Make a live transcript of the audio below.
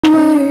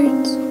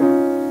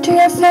to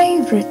your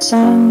favorite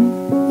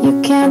song.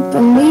 You can't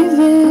believe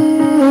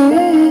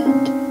it.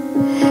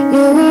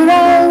 You were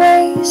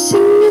always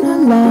singing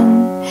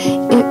along.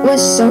 It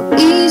was so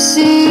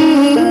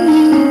easy,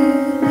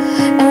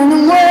 and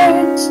the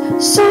words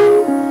so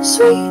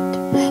sweet.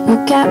 You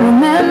can't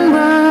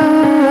remember.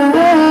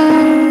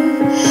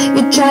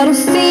 You try to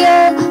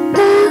feel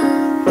the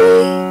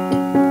beat.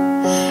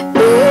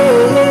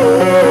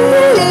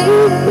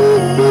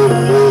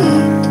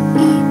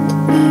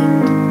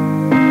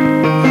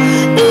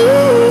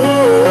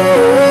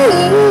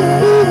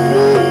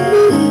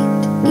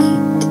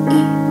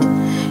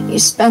 You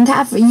spent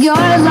half of your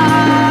life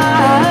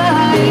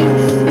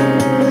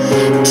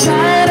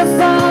trying to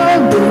fall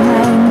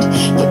behind.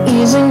 You're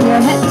using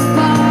your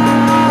headphones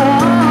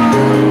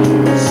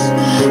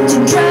to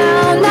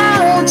drown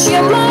out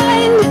your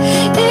mind.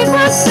 It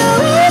was so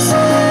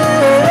easy,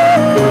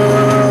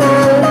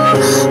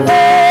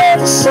 but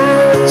so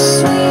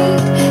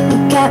sweet. You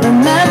can't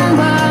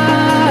remember.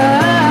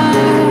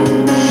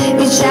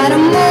 You try to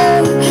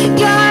move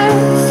your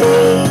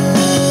feet.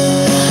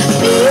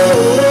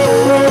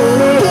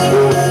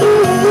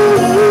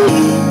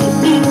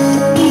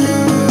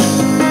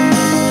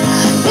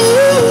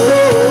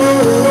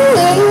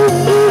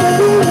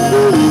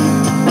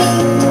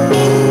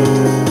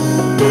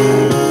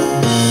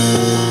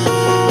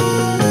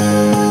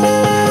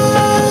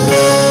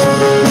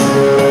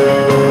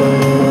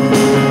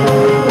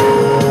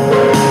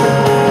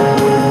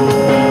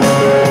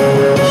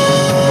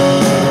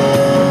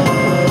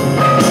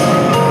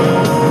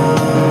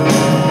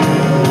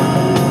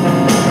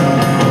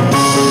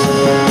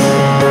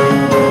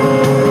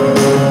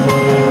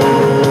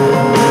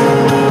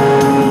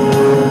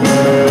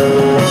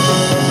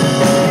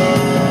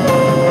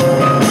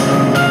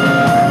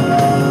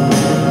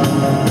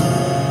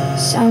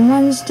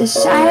 Someone's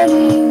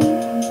deciding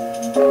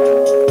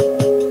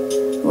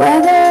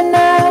whether or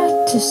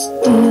not to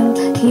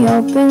steal. He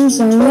opens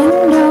a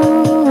window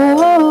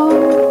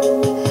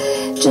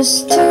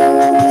just to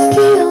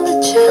feel the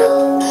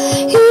chill.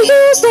 He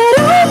hears that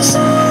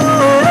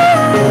outside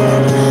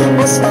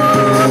a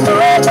small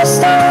boy just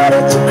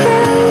started to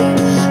cry,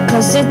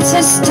 'cause it's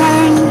his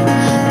turn,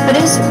 but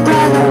his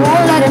brother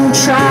won't let him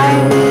try.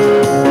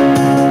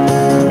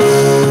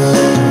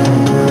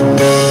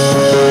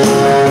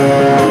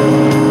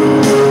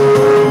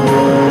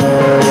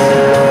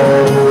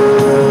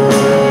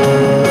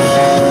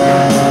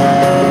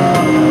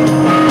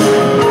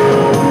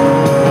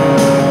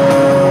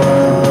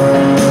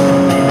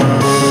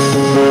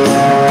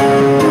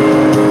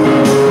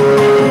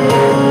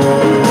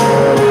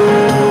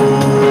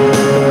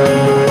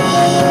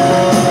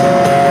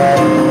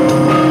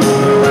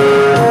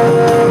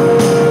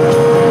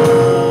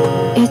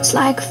 It's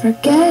like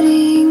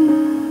forgetting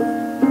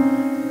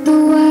the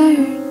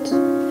words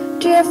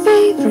to your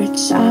favorite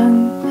song.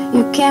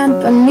 You can't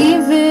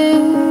believe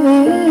it.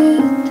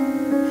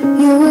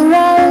 You were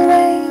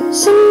always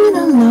singing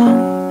along.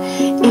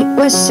 It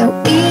was so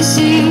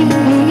easy.